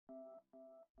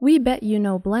We bet you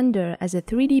know Blender as a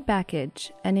 3D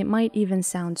package, and it might even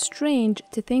sound strange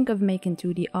to think of making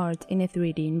 2D art in a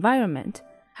 3D environment.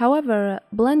 However,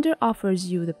 Blender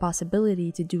offers you the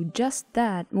possibility to do just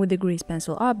that with a grease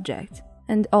pencil object.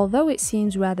 And although it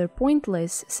seems rather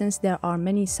pointless since there are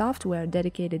many software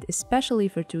dedicated especially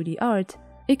for 2D art,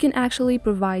 it can actually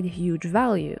provide huge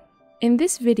value. In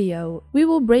this video, we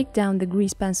will break down the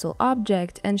grease pencil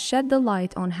object and shed the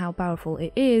light on how powerful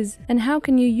it is and how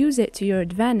can you use it to your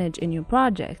advantage in your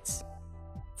projects.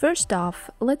 First off,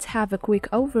 let's have a quick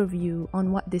overview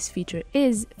on what this feature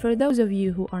is for those of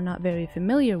you who are not very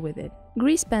familiar with it.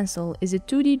 Grease pencil is a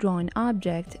 2D drawing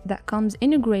object that comes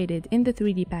integrated in the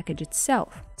 3D package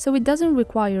itself, so it doesn't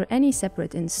require any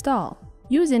separate install.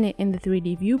 Using it in the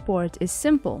 3D viewport is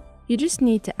simple. You just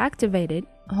need to activate it,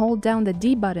 hold down the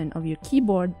D button of your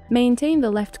keyboard, maintain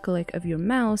the left click of your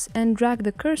mouse, and drag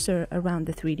the cursor around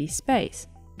the 3D space.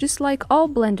 Just like all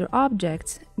Blender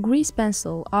objects, Grease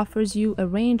Pencil offers you a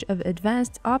range of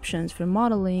advanced options for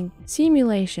modeling,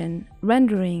 simulation,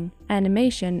 rendering,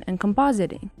 animation, and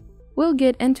compositing. We'll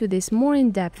get into this more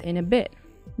in depth in a bit,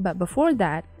 but before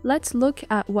that, let's look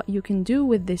at what you can do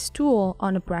with this tool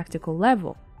on a practical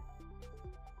level.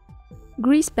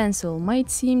 Grease pencil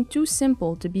might seem too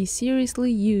simple to be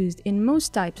seriously used in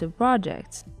most types of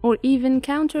projects, or even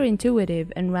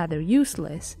counterintuitive and rather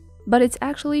useless, but it's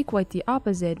actually quite the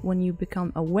opposite when you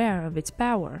become aware of its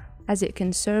power, as it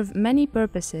can serve many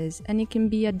purposes and it can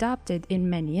be adopted in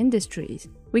many industries.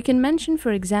 We can mention,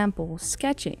 for example,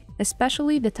 sketching,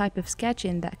 especially the type of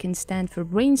sketching that can stand for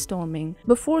brainstorming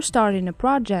before starting a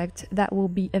project that will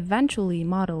be eventually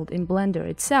modeled in Blender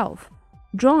itself.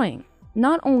 Drawing.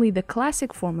 Not only the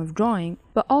classic form of drawing,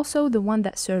 but also the one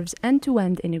that serves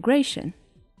end-to-end integration.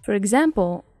 For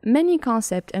example, many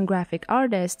concept and graphic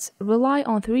artists rely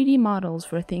on 3D models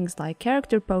for things like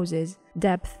character poses,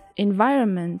 depth,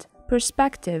 environment,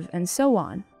 perspective, and so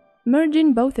on.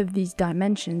 Merging both of these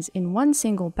dimensions in one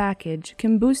single package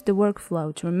can boost the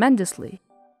workflow tremendously.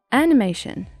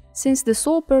 Animation. Since the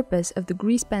sole purpose of the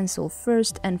grease pencil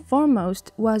first and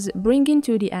foremost was bringing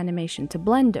 2D animation to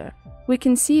Blender, we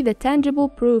can see the tangible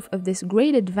proof of this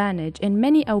great advantage in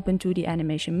many open 2D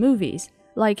animation movies,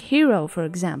 like Hero for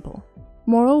example.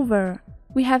 Moreover,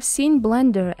 we have seen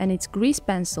Blender and its grease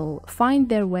pencil find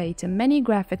their way to many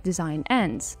graphic design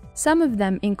ends. Some of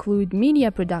them include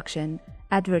media production,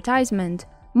 advertisement,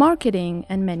 marketing,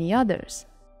 and many others.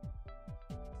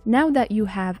 Now that you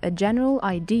have a general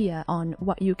idea on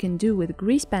what you can do with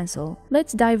grease pencil,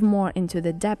 let's dive more into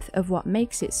the depth of what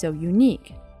makes it so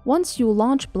unique. Once you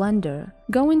launch Blender,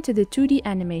 going to the 2D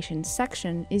animation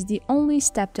section is the only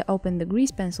step to open the grease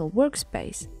pencil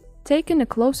workspace. Taking a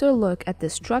closer look at the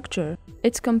structure,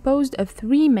 it's composed of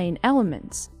three main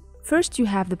elements. First, you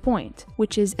have the point,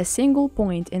 which is a single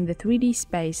point in the 3D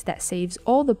space that saves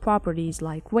all the properties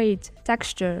like weight,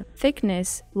 texture,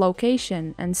 thickness,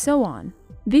 location, and so on.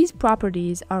 These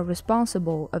properties are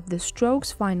responsible of the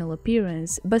stroke's final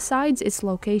appearance besides its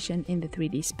location in the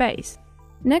 3D space.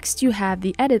 Next, you have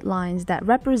the edit lines that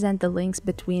represent the links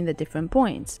between the different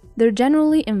points. They're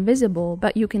generally invisible,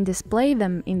 but you can display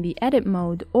them in the edit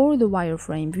mode or the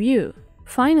wireframe view.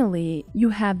 Finally, you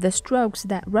have the strokes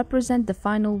that represent the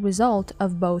final result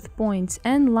of both points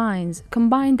and lines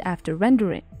combined after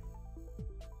rendering.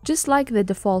 Just like the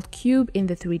default cube in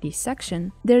the 3D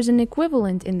section, there's an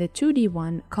equivalent in the 2D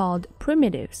one called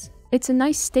primitives. It's a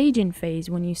nice staging phase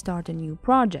when you start a new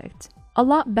project. A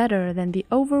lot better than the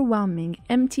overwhelming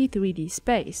empty 3D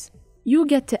space. You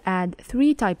get to add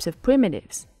three types of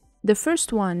primitives. The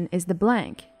first one is the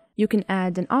blank. You can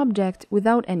add an object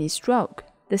without any stroke.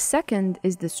 The second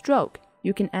is the stroke.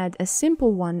 You can add a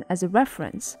simple one as a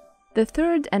reference. The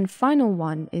third and final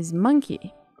one is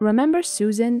monkey. Remember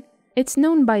Susan? It's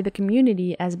known by the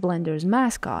community as Blender's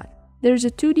mascot. There's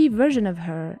a 2D version of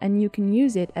her and you can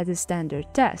use it as a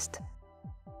standard test.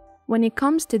 When it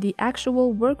comes to the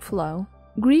actual workflow,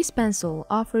 Grease Pencil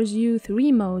offers you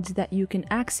three modes that you can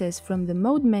access from the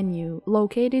mode menu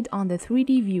located on the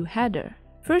 3D view header.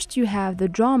 First, you have the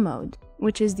draw mode,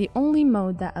 which is the only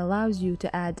mode that allows you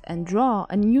to add and draw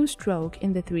a new stroke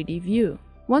in the 3D view.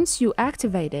 Once you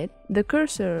activate it, the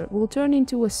cursor will turn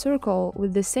into a circle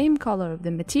with the same color of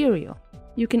the material.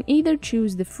 You can either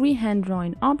choose the freehand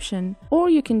drawing option, or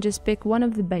you can just pick one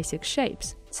of the basic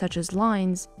shapes, such as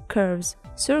lines, curves,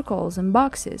 circles, and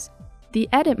boxes. The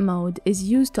edit mode is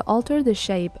used to alter the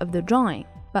shape of the drawing,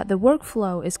 but the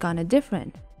workflow is kinda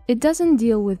different. It doesn't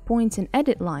deal with points and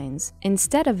edit lines.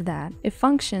 Instead of that, it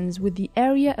functions with the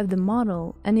area of the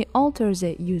model and it alters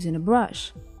it using a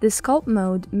brush. The sculpt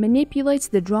mode manipulates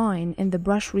the drawing in the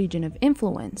brush region of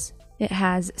influence. It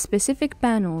has specific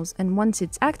panels, and once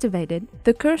it's activated,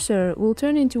 the cursor will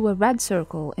turn into a red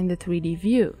circle in the 3D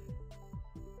view.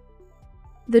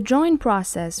 The drawing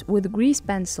process with Grease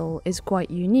Pencil is quite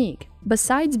unique.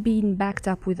 Besides being backed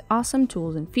up with awesome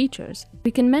tools and features, we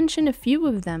can mention a few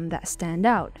of them that stand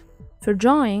out. For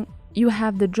drawing, you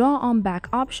have the Draw on Back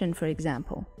option, for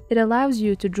example. It allows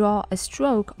you to draw a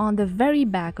stroke on the very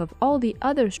back of all the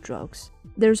other strokes.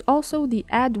 There's also the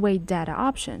Add Weight Data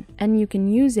option, and you can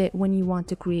use it when you want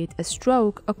to create a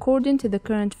stroke according to the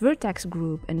current vertex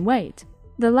group and weight.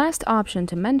 The last option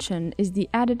to mention is the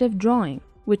Additive Drawing,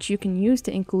 which you can use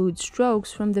to include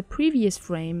strokes from the previous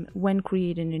frame when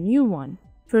creating a new one.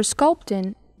 For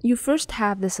sculpting, you first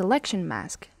have the Selection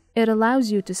Mask. It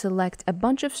allows you to select a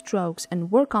bunch of strokes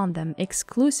and work on them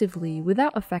exclusively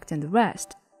without affecting the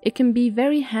rest. It can be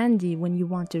very handy when you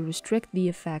want to restrict the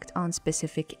effect on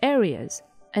specific areas.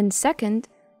 And second,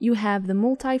 you have the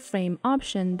multi-frame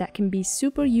option that can be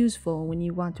super useful when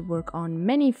you want to work on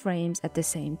many frames at the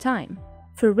same time.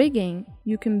 For rigging,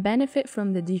 you can benefit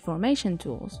from the deformation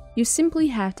tools. You simply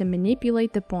have to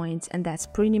manipulate the points, and that's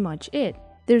pretty much it.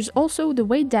 There's also the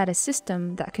weight data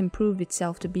system that can prove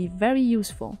itself to be very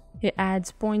useful. It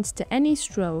adds points to any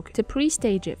stroke to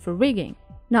pre-stage it for rigging.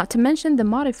 Not to mention the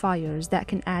modifiers that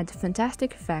can add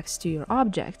fantastic effects to your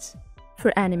objects.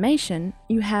 For animation,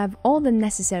 you have all the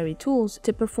necessary tools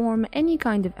to perform any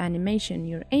kind of animation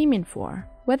you're aiming for,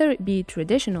 whether it be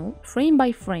traditional,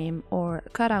 frame-by-frame, or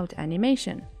cutout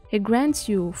animation. It grants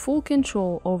you full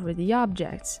control over the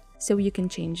objects, so you can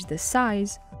change the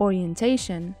size,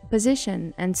 orientation,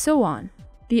 position, and so on.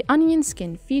 The onion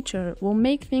skin feature will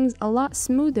make things a lot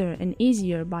smoother and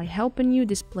easier by helping you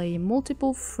display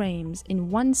multiple frames in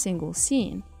one single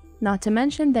scene. Not to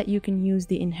mention that you can use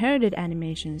the inherited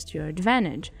animations to your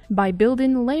advantage by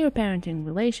building layer parenting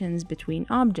relations between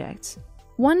objects.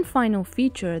 One final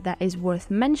feature that is worth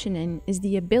mentioning is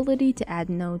the ability to add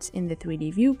notes in the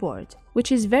 3D viewport, which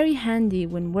is very handy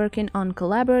when working on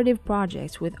collaborative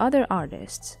projects with other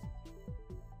artists.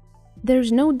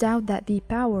 There's no doubt that the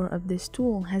power of this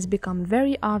tool has become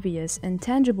very obvious and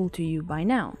tangible to you by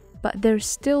now, but there's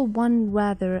still one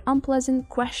rather unpleasant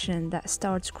question that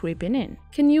starts creeping in.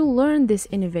 Can you learn this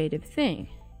innovative thing?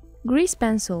 Grease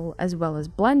Pencil, as well as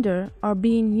Blender, are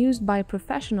being used by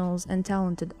professionals and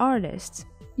talented artists.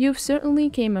 You've certainly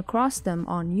came across them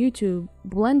on YouTube,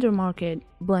 Blender Market,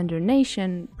 Blender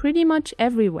Nation, pretty much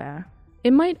everywhere.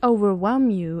 It might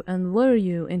overwhelm you and lure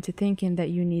you into thinking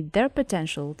that you need their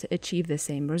potential to achieve the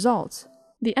same results.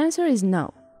 The answer is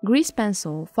no. Grease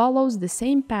Pencil follows the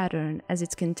same pattern as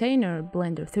its container,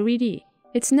 Blender 3D.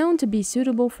 It's known to be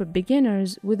suitable for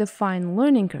beginners with a fine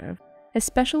learning curve,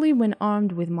 especially when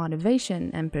armed with motivation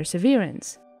and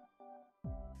perseverance.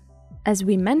 As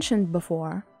we mentioned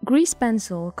before, Grease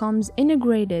Pencil comes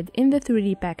integrated in the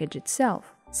 3D package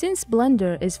itself. Since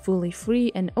Blender is fully free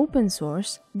and open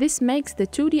source, this makes the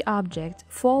 2D object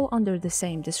fall under the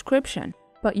same description,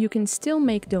 but you can still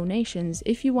make donations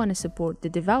if you want to support the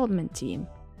development team,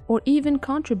 or even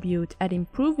contribute at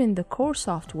improving the core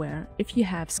software if you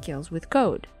have skills with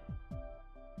code.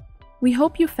 We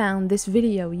hope you found this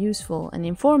video useful and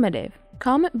informative.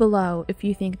 Comment below if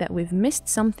you think that we've missed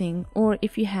something or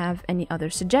if you have any other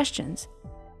suggestions.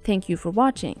 Thank you for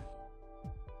watching.